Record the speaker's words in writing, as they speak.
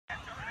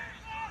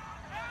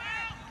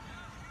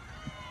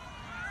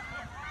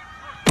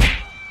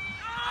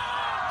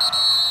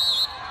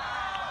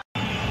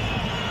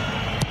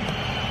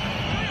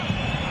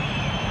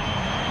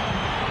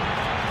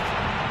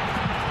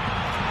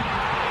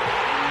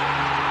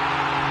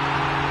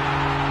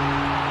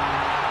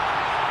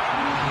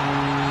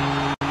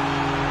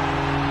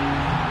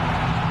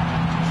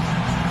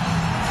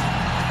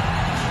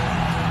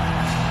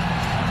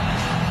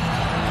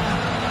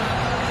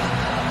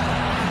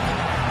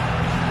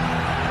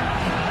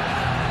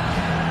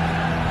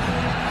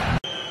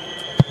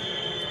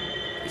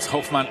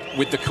Hofmann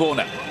with the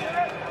corner.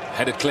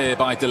 Headed clear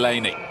by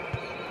Delaney.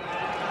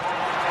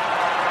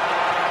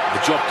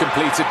 The job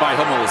completed by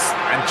Hummels,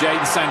 and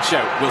Jadon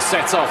Sancho will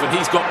set off, and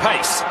he's got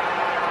pace.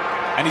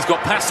 And he's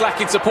got Paslak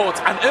in support,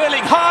 and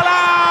Erling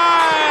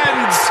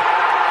Haaland!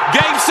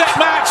 Game, set,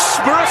 match,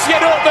 Borussia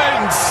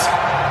Dortmund!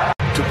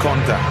 To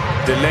counter,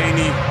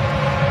 Delaney,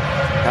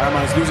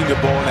 Hermann is losing the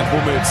ball, and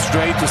Hummels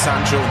straight to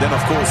Sancho, and then of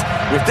course,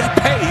 with that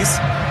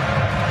pace,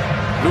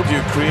 look,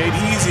 you create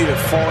easier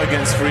 4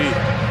 against 3.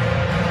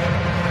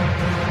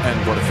 And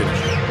what a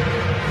finish.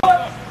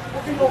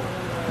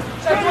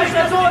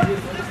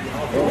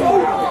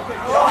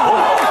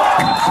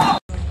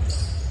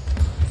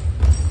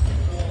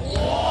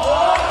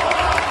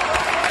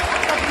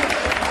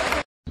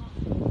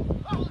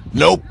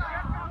 Nope.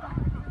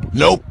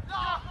 Nope.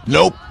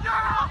 Nope.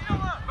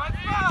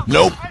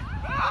 Nope.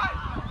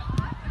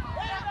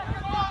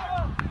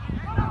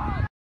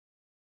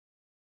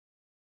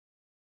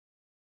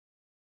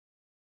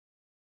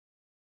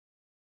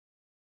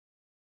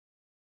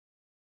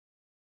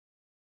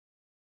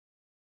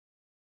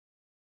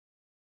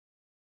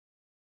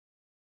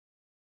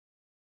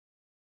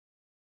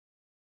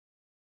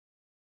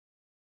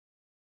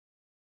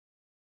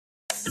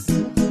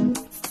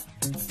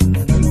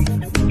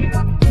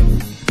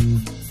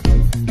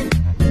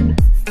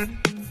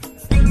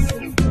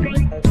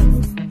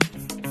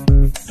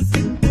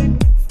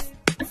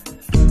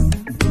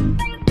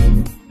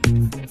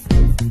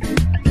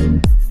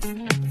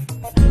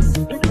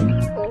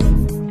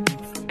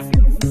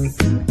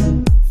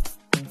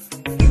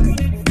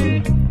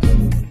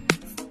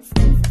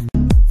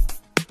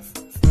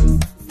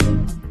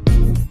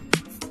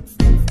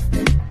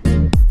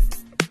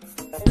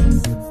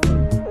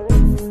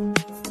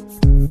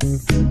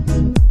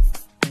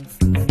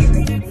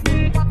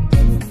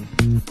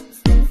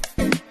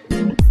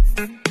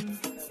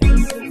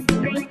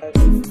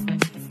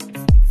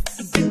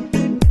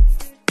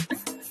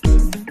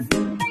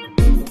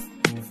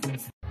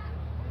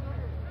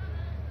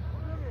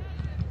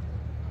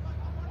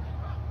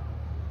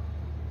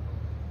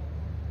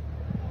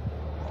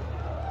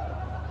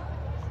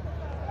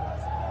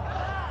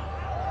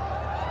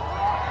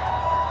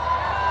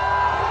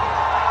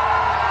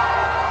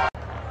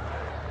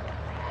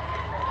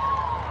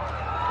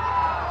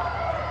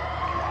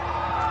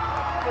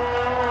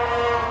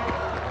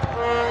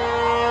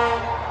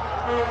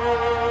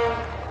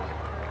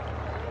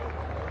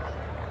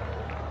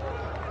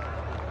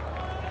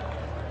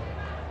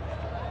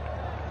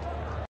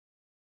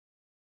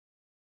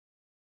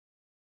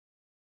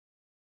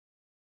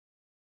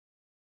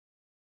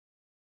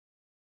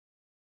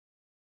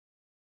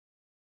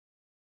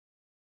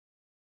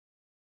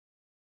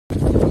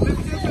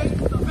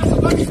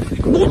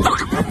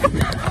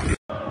 No!